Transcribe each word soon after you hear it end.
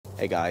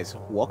Hey guys,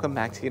 welcome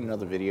back to yet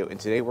another video, and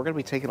today we're going to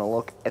be taking a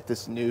look at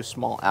this new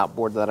small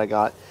outboard that I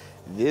got.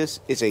 This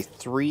is a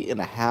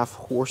 3.5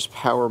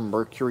 horsepower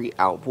Mercury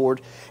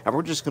outboard, and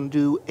we're just going to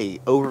do a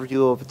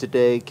overview of it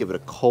today, give it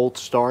a cold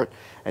start,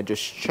 and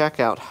just check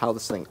out how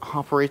this thing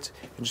operates,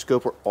 and just go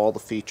over all the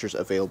features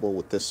available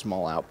with this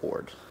small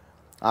outboard.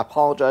 I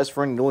apologize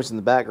for any noise in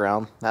the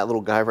background. That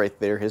little guy right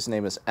there, his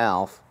name is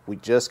Alf. We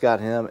just got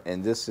him,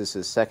 and this is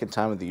his second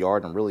time in the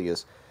yard, and really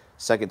is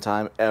second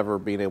time ever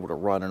being able to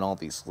run in all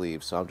these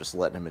leaves, so I'm just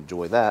letting him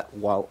enjoy that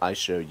while I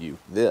show you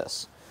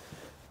this.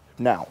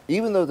 Now,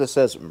 even though this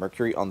says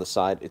Mercury on the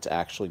side, it's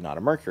actually not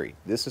a Mercury.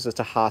 This is a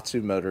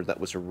Tohatsu motor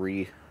that was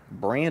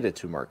rebranded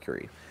to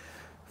Mercury.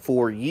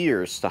 For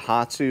years,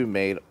 Tohatsu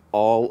made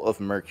all of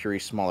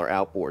Mercury's smaller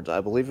outboards. I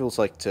believe it was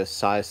like to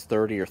size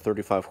 30 or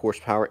 35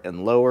 horsepower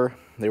and lower.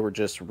 They were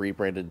just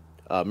rebranded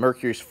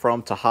Mercury's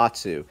from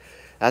Tohatsu.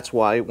 That's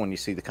why when you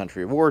see the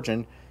country of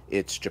origin,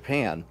 it's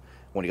Japan.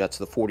 When you got to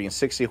the 40 and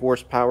 60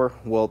 horsepower,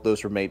 well,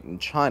 those were made in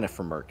China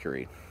for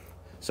Mercury.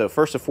 So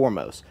first and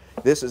foremost,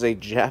 this is a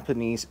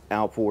Japanese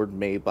outboard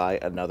made by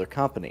another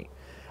company.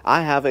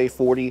 I have a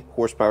 40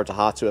 horsepower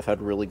Tohatsu. I've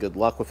had really good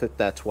luck with it.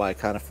 That's why I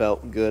kind of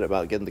felt good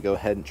about getting to go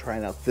ahead and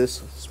trying out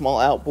this small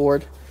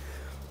outboard.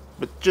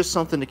 But just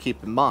something to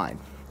keep in mind.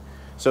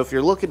 So if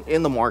you're looking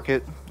in the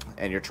market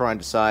and you're trying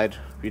to decide,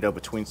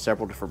 between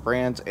several different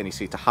brands and you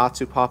see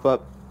Tohatsu pop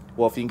up,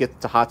 well, if you can get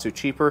the Tohatsu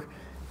cheaper,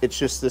 it's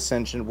just this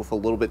engine with a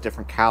little bit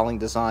different cowling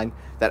design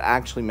that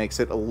actually makes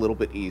it a little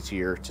bit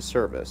easier to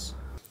service.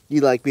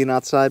 You like being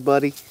outside,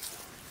 buddy?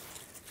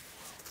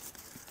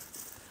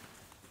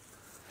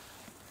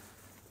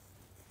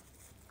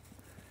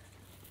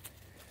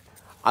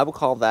 I will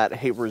call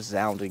that a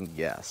resounding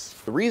yes.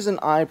 The reason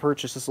I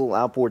purchased this little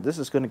outboard, this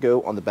is going to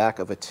go on the back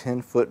of a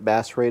 10-foot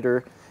bass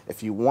raider.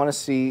 If you want to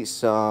see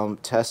some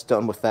tests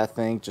done with that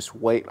thing, just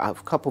wait. A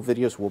couple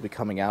videos will be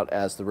coming out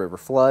as the river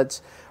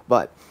floods.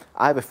 But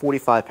I have a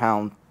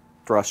 45-pound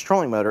thrust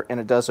trolling motor, and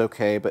it does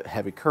okay, but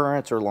heavy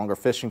currents or longer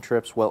fishing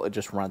trips, well, it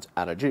just runs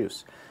out of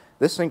juice.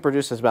 This thing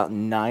produces about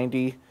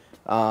 90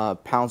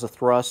 pounds of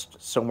thrust,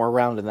 somewhere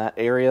around in that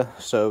area.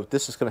 So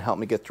this is going to help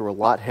me get through a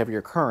lot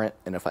heavier current,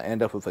 and if I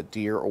end up with a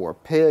deer or a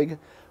pig,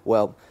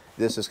 well,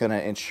 this is going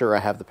to ensure I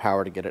have the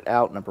power to get it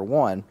out, number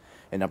one.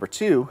 And number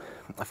two,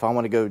 if I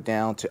want to go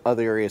down to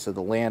other areas of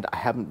the land I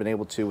haven't been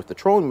able to with the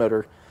trolling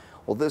motor,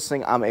 well, this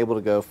thing I'm able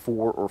to go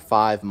 4 or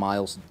 5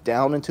 miles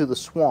down into the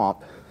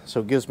swamp,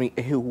 so it gives me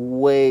a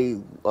way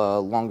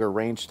longer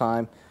range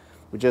time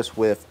just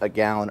with a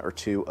gallon or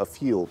two of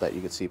fuel that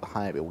you can see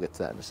behind me. We'll get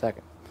to that in a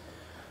second.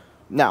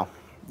 Now,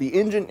 the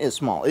engine is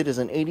small. It is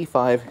an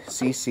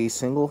 85cc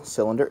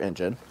single-cylinder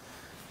engine.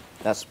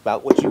 That's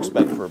about what you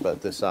expect for a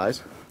boat this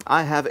size.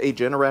 I have a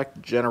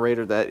Generac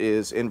generator that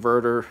is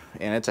inverter,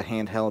 and it's a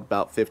handheld,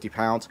 about 50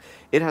 pounds.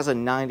 It has a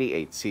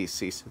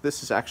 98cc, so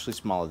this is actually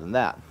smaller than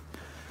that.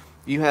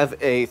 You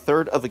have a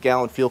third of a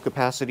gallon fuel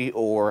capacity,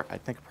 or I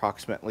think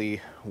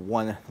approximately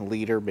 1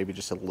 liter, maybe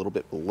just a little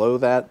bit below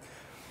that.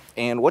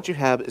 And what you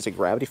have is a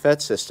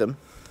gravity-fed system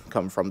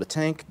coming from the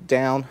tank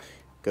down,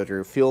 go to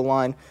your fuel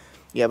line.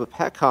 You have a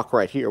petcock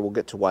right here. We'll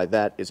get to why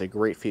that is a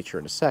great feature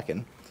in a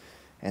second.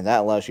 And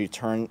that allows you to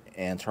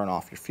turn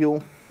off your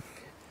fuel.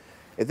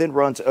 It then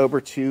runs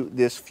over to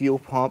this fuel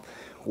pump,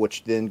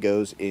 which then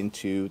goes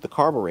into the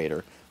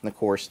carburetor. And of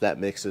course, that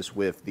mixes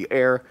with the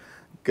air,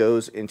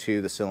 goes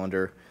into the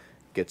cylinder,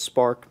 gets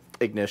spark,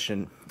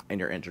 ignition, and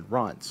your engine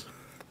runs.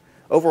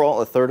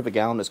 Overall, a third of a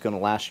gallon is going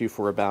to last you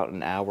for about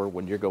an hour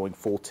when you're going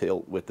full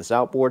tilt with this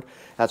outboard.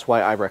 That's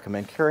why I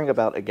recommend carrying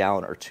about a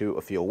gallon or two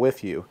of fuel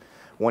with you.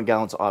 1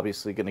 gallon is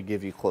obviously going to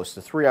give you close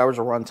to 3 hours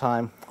of run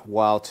time,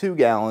 while 2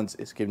 gallons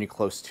is giving you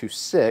close to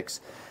 6,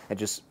 and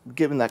just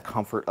giving that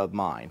comfort of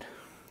mind.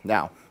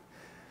 Now,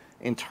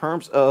 in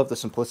terms of the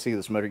simplicity of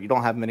this motor, you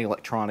don't have many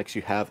electronics.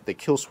 You have the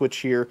kill switch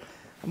here.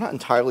 I'm not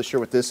entirely sure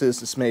what this is.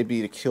 This may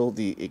be to kill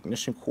the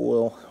ignition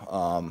coil,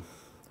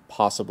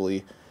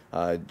 possibly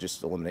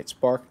just eliminate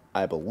spark,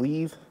 I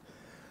believe.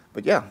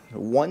 But yeah,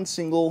 1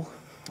 single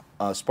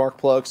spark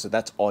plug, so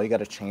that's all you got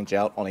to change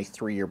out on a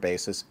 3-year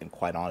basis. And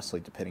quite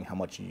honestly, depending how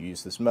much you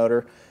use this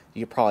motor,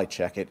 you can probably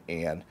check it,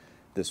 and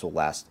this will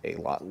last a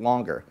lot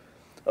longer.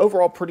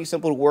 Overall, pretty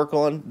simple to work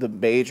on. The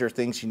major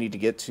things you need to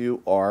get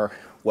to are,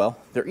 well,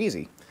 they're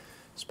easy.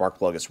 Spark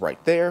plug is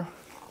right there.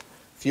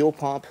 Fuel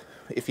pump,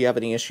 if you have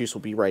any issues, will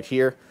be right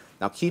here.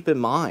 Now keep in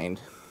mind,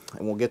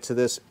 and we'll get to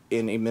this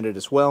in a minute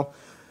as well,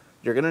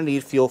 you're going to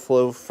need fuel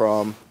flow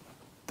from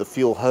the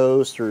fuel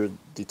hose through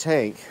the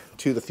tank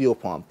to the fuel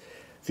pump.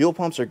 Fuel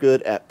pumps are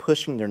good at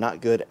pushing, they're not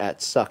good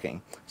at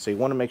sucking. So you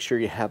want to make sure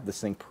you have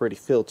this thing pretty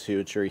filled to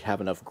ensure you have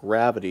enough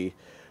gravity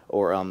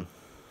or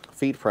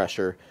feed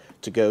pressure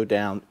to go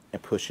down and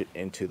push it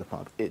into the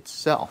pump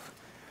itself.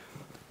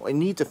 Well, you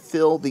need to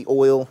fill the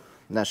oil,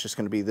 and that's just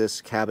going to be this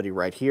cavity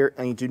right here.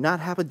 And you do not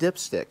have a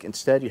dipstick.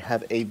 Instead, you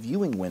have a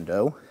viewing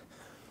window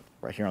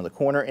right here on the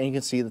corner, and you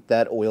can see that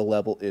that oil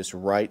level is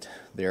right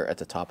there at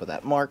the top of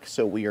that mark.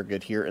 So we are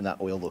good here, and that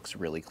oil looks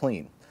really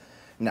clean.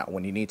 Now,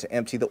 when you need to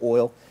empty the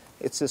oil,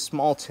 It's this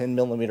small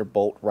 10mm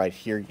bolt right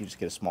here. You just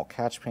get a small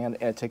catch pan,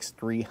 and it takes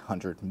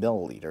 300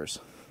 milliliters.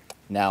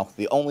 Now,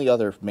 the only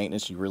other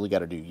maintenance you really got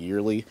to do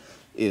yearly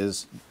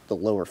is the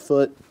lower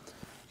foot.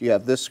 You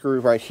have this screw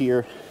right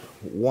here,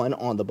 one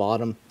on the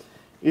bottom.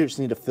 You just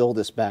need to fill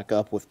this back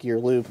up with gear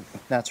lube.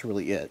 That's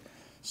really it.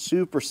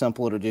 Super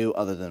simple to do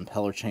other than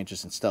impeller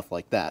changes and stuff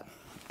like that.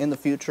 In the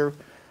future,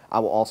 I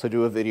will also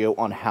do a video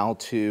on how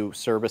to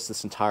service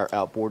this entire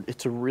outboard.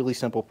 It's a really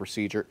simple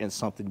procedure and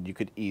something you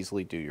could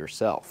easily do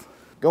yourself.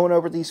 Going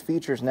over these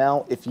features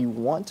now, if you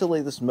want to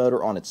lay this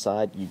motor on its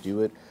side, you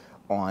do it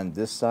on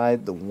this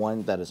side, the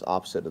one that is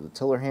opposite of the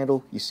tiller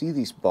handle. You see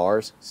these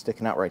bars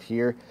sticking out right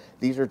here.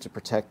 These are to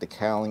protect the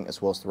cowling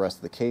as well as the rest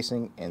of the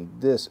casing, and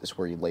this is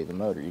where you lay the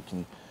motor. You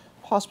can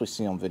possibly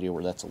see on video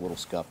where that's a little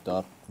scuffed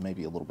up,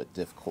 maybe a little bit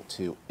difficult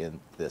too in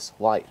this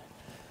light.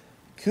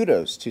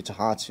 Kudos to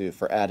Tohatsu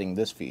for adding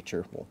this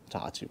feature, well,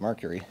 Tohatsu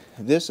Mercury.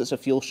 This is a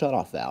fuel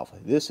shutoff valve.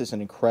 This is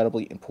an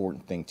incredibly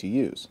important thing to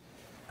use.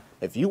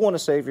 If you want to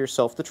save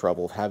yourself the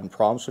trouble of having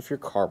problems with your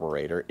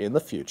carburetor in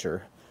the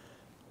future,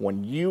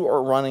 when you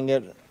are running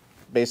it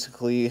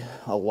basically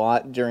a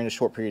lot during a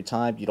short period of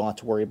time, you don't have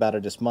to worry about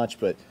it as much,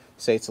 but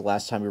say it's the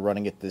last time you're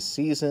running it this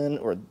season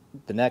or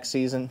the next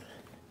season,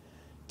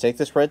 take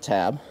this red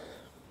tab.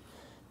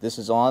 This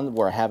is on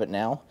where I have it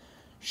now.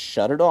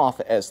 Shut it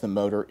off as the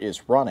motor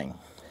is running.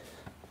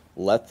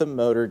 Let the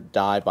motor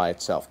die by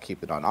itself.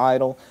 Keep it on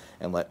idle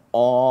and let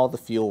all the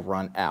fuel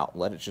run out.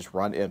 Let it just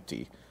run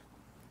empty.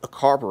 A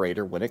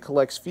carburetor, when it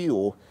collects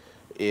fuel,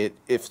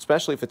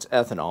 especially if it's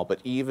ethanol, but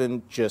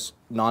even just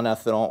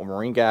non-ethanol or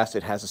marine gas,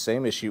 it has the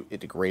same issue. It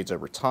degrades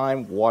over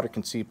time. Water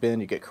can seep in.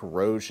 You get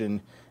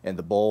corrosion in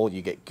the bowl.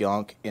 You get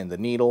gunk in the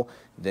needle.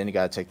 Then you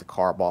got to take the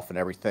carb off and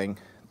everything.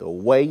 The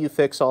way you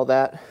fix all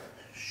that,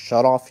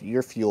 shut off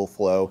your fuel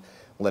flow.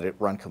 Let it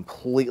run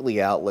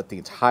completely out. Let the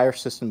entire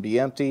system be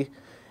empty.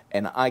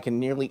 And I can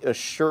nearly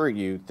assure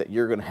you that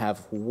you're going to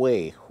have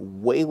way,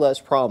 way less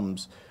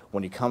problems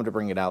when you come to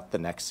bring it out the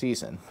next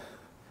season.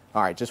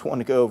 All right, just want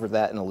to go over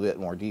that in a little bit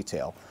more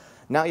detail.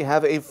 Now you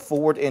have a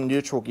forward and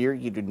neutral gear.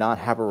 You do not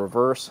have a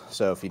reverse.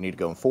 So if you need to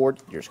go in forward,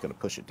 you're just going to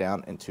push it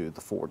down into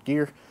the forward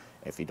gear.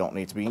 If you don't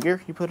need to be in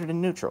gear, you put it in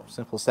neutral.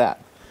 Simple as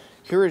that.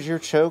 Here is your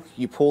choke.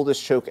 You pull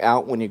this choke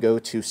out when you go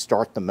to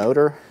start the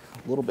motor.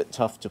 A little bit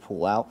tough to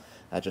pull out.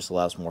 That just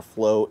allows more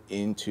flow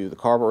into the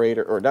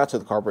carburetor, or not to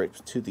the carburetor,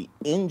 but to the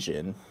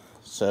engine.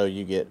 So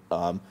you get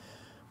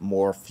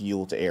more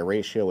fuel to air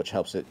ratio, which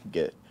helps it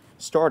get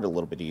started a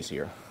little bit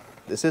easier.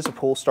 This is a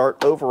pull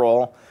start.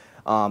 Overall,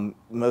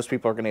 most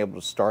people are going to be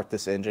able to start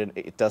this engine.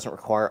 It doesn't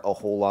require a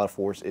whole lot of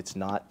force. It's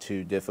not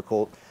too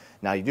difficult.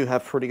 Now, you do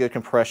have pretty good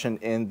compression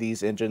in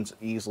these engines,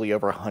 easily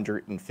over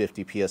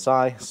 150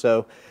 psi,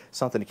 so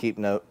something to keep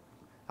note.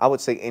 I would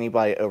say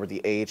anybody over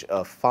the age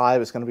of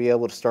 5 is going to be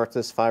able to start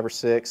this, 5 or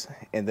 6,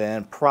 and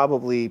then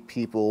probably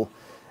people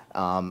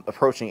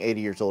approaching 80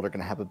 years old are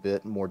going to have a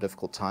bit more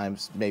difficult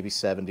times, maybe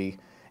 70.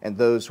 And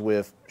those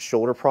with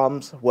shoulder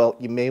problems, well,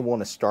 you may want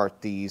to start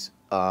these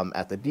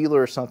at the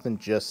dealer or something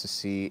just to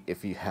see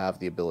if you have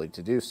the ability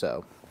to do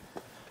so.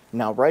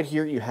 Now, right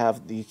here you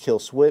have the kill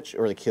switch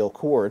or the kill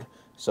cord.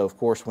 So, of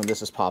course, when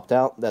this is popped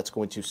out, that's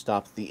going to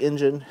stop the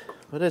engine,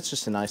 but it's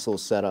just a nice little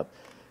setup.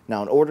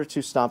 Now, in order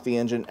to stop the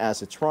engine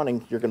as it's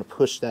running, you're going to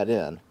push that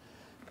in,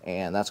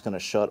 and that's going to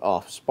shut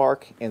off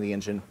spark, and the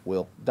engine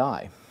will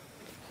die.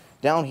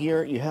 Down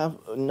here, you have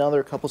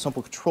another couple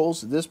simple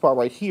controls. This bar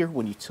right here,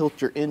 when you tilt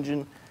your engine,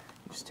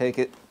 you just take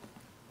it,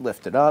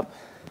 lift it up.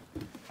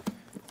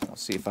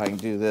 Let's see if I can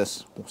do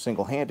this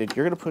single-handed.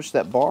 You're going to push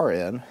that bar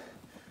in, and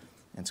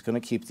it's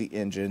going to keep the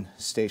engine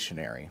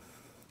stationary.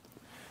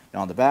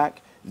 Now, on the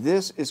back,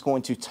 this is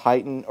going to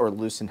tighten or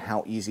loosen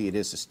how easy it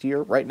is to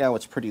steer. Right now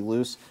it's pretty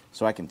loose,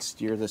 so I can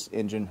steer this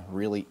engine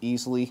really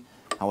easily.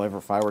 However,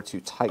 if I were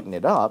to tighten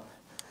it up,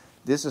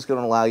 this is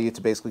going to allow you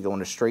to basically go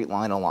in a straight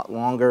line a lot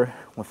longer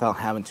without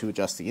having to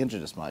adjust the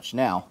engine as much.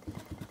 Now,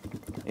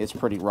 it's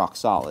pretty rock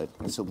solid.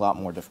 It's a lot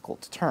more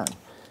difficult to turn.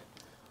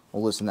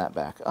 We'll loosen that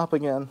back up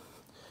again.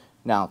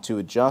 Now, to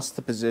adjust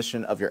the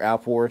position of your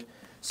outboard,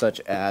 such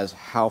as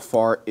how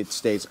far it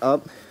stays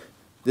up,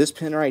 this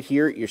pin right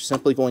here, you're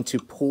simply going to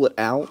pull it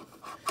out,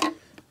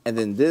 and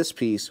then this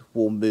piece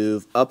will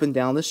move up and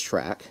down this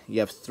track. You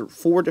have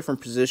 4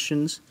 different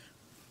positions.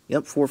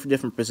 Yep, 4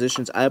 different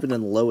positions. I have it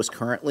in the lowest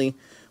currently.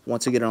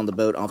 Once I get it on the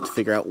boat, I'll have to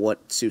figure out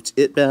what suits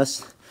it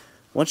best.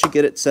 Once you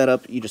get it set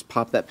up, you just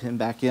pop that pin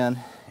back in,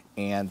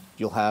 and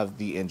you'll have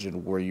the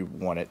engine where you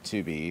want it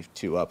to be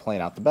to plan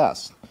out the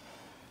best.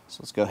 So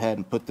let's go ahead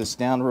and put this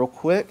down real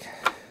quick.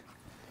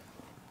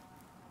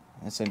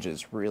 This engine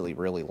is really,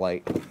 really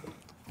light.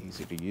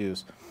 Easy to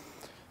use.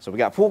 So we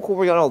got pull cord,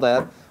 we got all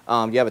that.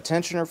 You have a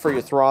tensioner for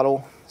your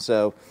throttle.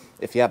 So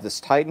if you have this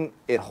tightened,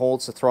 it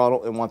holds the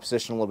throttle in one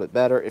position a little bit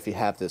better. If you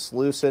have this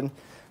loosened,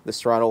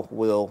 this throttle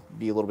will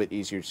be a little bit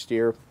easier to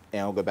steer, and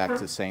it'll go back to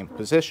the same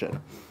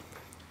position.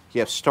 You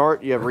have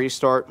start, you have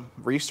restart.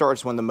 Restart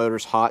is when the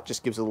motor's hot,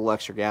 just gives it a little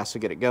extra gas to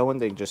get it going.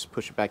 Then just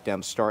push it back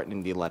down to start, and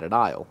then you let it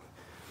idle.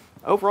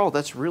 Overall,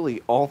 that's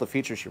really all the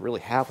features you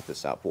really have with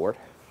this outboard.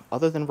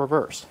 other than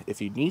reverse.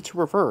 If you need to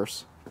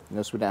reverse,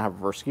 notice we don't have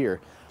reverse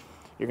gear,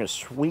 you're going to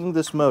swing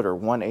this motor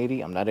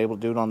 180. I'm not able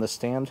to do it on this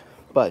stand,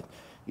 but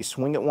you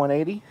swing it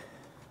 180,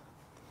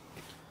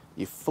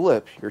 you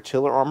flip your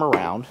tiller arm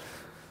around,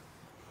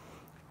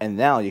 and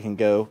now you can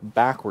go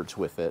backwards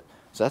with it.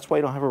 So that's why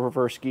you don't have a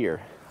reverse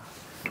gear.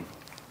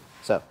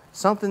 So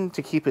something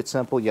to keep it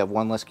simple. You have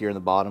one less gear in the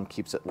bottom,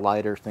 keeps it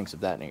lighter, things of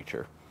that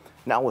nature.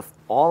 Now with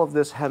all of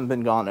this having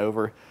been gone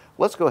over,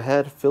 let's go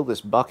ahead, fill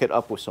this bucket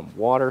up with some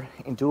water,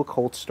 and do a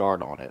cold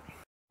start on it.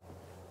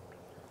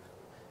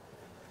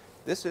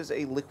 This is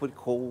a liquid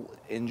coal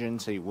engine,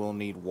 so you will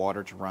need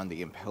water to run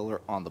the impeller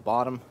on the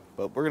bottom,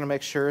 but we're going to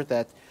make sure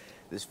that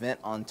this vent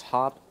on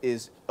top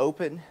is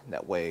open.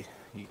 That way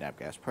you can have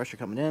gas pressure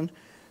coming in.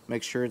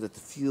 Make sure that the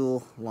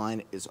fuel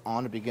line is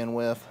on to begin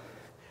with.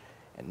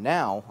 And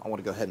now I want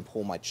to go ahead and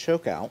pull my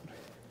choke out.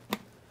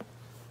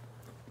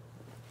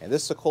 And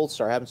this is a cold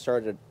start. I haven't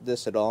started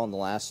this at all in the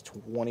last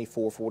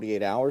 24,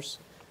 48 hours.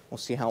 We'll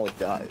see how it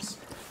does.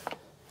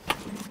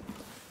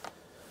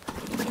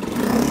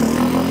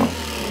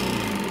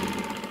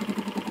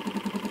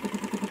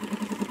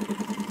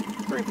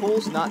 Three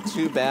pulls, not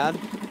too bad.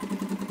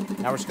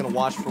 Now we're just going to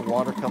watch for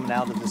water coming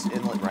out of this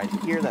inlet right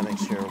here. That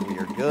makes sure we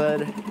are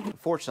good.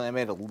 Unfortunately, I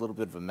made a little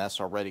bit of a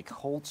mess already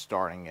cold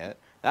starting it.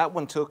 That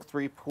one took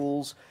 3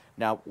 pulls.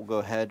 Now we'll go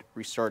ahead,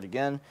 restart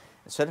again.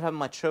 Instead of having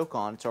my choke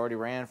on, it's already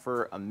ran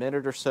for a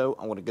minute or so.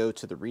 I want to go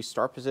to the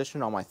restart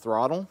position on my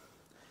throttle.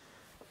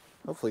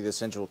 Hopefully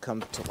this engine will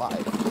come to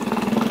life.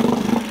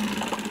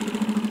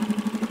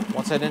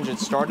 Once that engine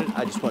started,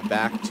 I just went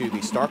back to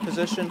the start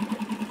position,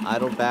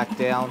 idled back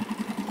down,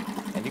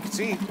 and you can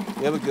see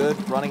we have a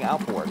good running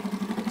outboard.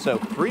 So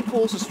 3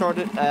 pulls to start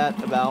it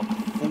at about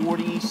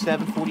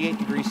 47, 48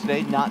 degrees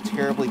today, not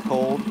terribly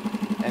cold.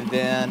 And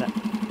then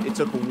it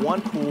took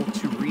 1 pull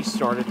to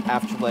restart it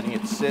after letting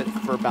it sit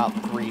for about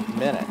 3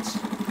 minutes.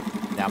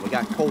 Now we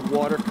got cold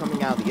water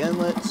coming out of the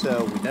inlet,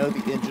 so we know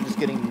the engine is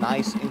getting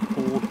nice and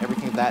cooled,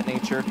 everything of that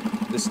nature.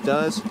 This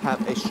does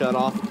have a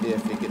shutoff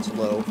if it gets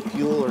low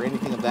fuel or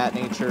anything of that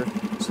nature,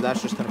 so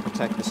that's just going to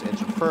protect this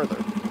engine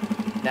further.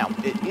 Now,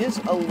 it is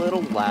a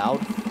little loud,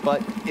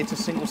 but it's a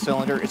single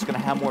cylinder. It's going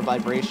to have more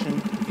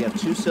vibration. If you have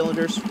 2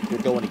 cylinders, they're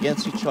going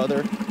against each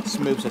other,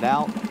 smooths it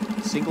out.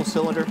 Single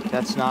cylinder,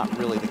 that's not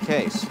really the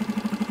case.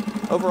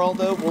 Overall,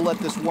 though, we'll let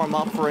this warm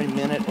up for a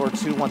minute or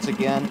 2 once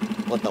again,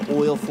 let the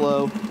oil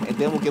flow, and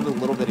then we'll give it a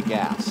little bit of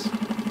gas.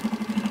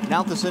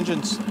 Now that this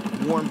engine's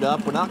warmed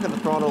up, we're not going to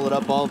throttle it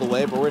up all the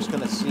way, but we're just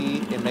going to see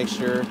and make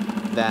sure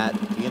that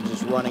the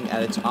engine's running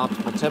at its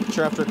optimal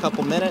temperature after a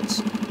couple minutes,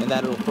 and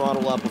that it'll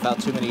throttle up without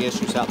too many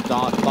issues, without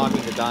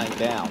bogging or dying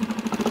down.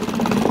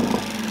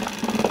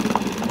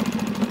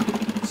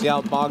 See how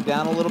it bogged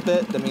down a little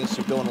bit? That means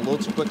you're going a little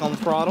too quick on the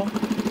throttle.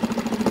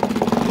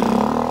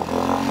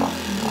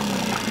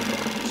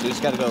 So you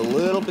just got to go a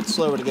little bit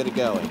slower to get it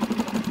going.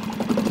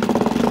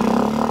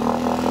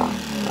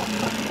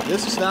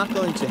 This is not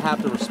going to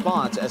have the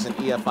response as an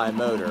EFI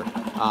motor.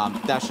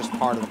 That's just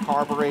part of the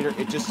carburetor.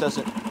 It just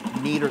doesn't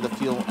meter the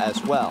fuel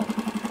as well.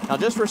 Now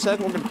just for a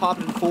second, we're going to pop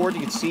it forward.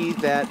 You can see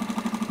that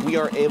we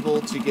are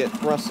able to get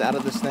thrust out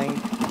of this thing.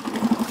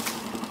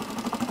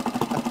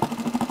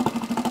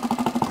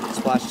 It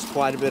splashes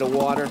quite a bit of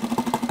water.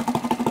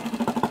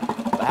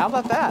 But how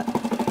about that?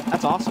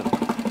 That's awesome.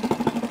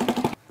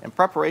 In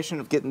preparation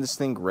of getting this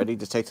thing ready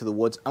to take to the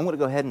woods, I'm going to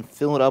go ahead and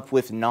fill it up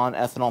with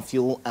non-ethanol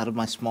fuel out of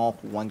my small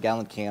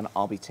 1-gallon can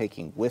I'll be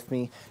taking with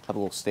me. Have a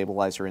little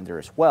stabilizer in there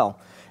as well.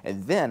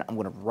 And then I'm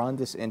going to run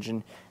this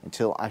engine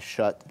until I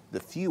shut the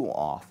fuel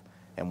off.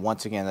 And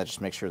once again, that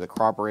just makes sure the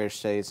carburetor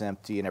stays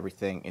empty and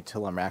everything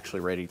until I'm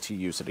actually ready to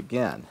use it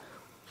again.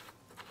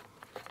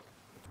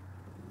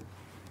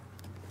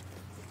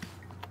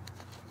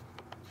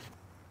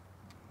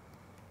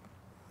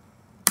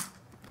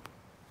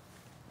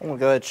 I'm going to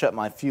go ahead and shut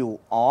my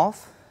fuel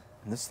off.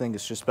 And this thing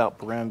is just about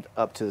brimmed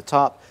up to the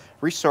top.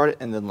 Restart it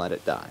and then let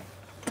it die.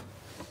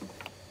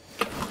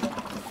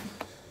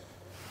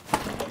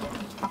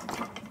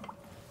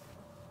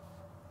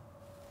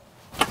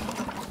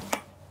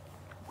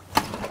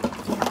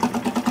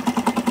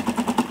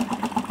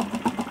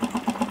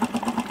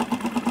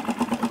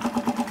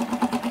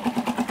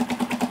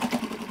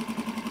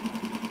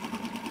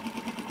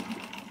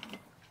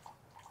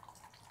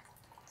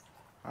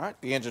 All right,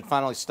 the engine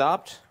finally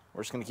stopped.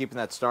 We're just going to keep in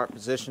that start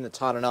position. It's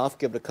hot enough.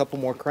 Give it a couple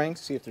more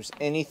cranks, see if there's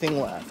anything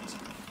left.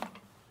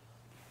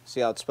 See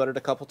how it sputtered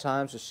a couple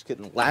times? It's just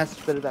getting the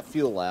last bit of that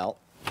fuel out.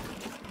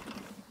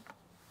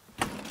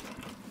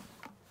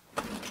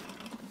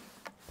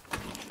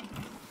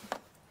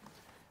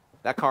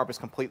 That carb is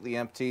completely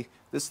empty.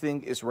 This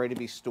thing is ready to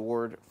be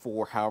stored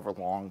for however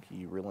long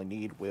you really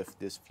need with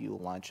this fuel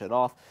line shut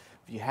off.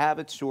 If you have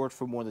it stored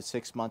for more than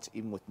 6 months,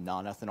 even with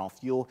non-ethanol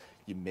fuel,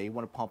 you may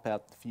want to pump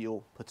out the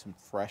fuel, put some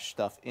fresh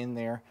stuff in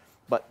there.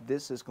 But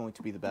this is going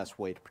to be the best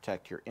way to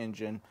protect your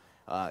engine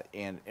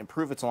and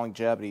improve its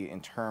longevity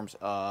in terms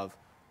of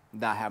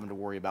not having to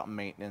worry about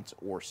maintenance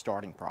or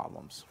starting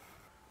problems.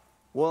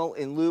 Well,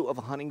 in lieu of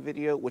a hunting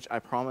video, which I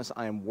promise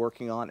I am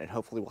working on and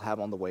hopefully will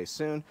have on the way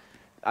soon,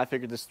 I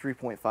figured this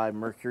 3.5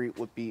 Mercury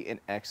would be an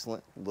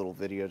excellent little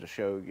video to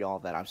show y'all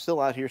that I'm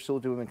still out here, still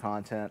doing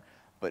content,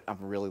 but I'm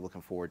really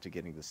looking forward to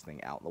getting this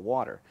thing out in the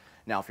water.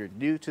 Now, if you're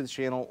new to the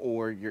channel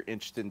or you're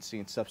interested in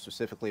seeing stuff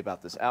specifically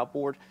about this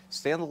outboard,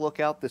 stay on the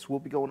lookout. This will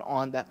be going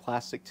on that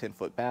plastic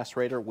 10-foot bass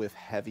raider with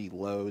heavy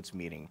loads,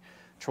 meaning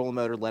trolling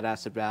motor, lead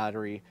acid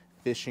battery,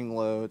 fishing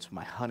loads,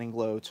 my hunting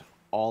loads,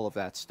 all of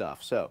that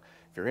stuff. So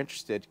if you're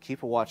interested,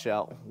 keep a watch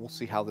out. We'll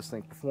see how this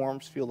thing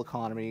performs, fuel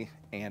economy,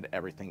 and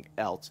everything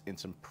else in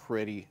some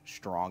pretty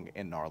strong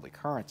and gnarly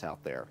currents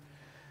out there.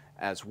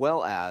 As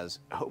well as,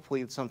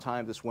 hopefully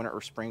sometime this winter or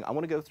spring, I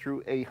want to go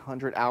through a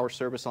 100-hour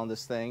service on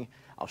this thing.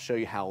 I'll show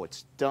you how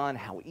it's done,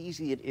 how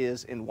easy it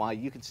is, and why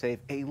you can save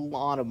a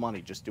lot of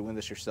money just doing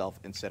this yourself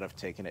instead of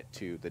taking it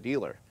to the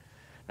dealer.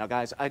 Now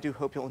guys, I do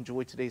hope you'll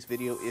enjoy today's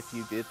video. If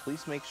you did,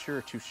 please make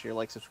sure to share,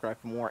 like,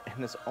 subscribe for more,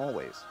 and as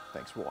always,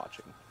 thanks for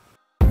watching.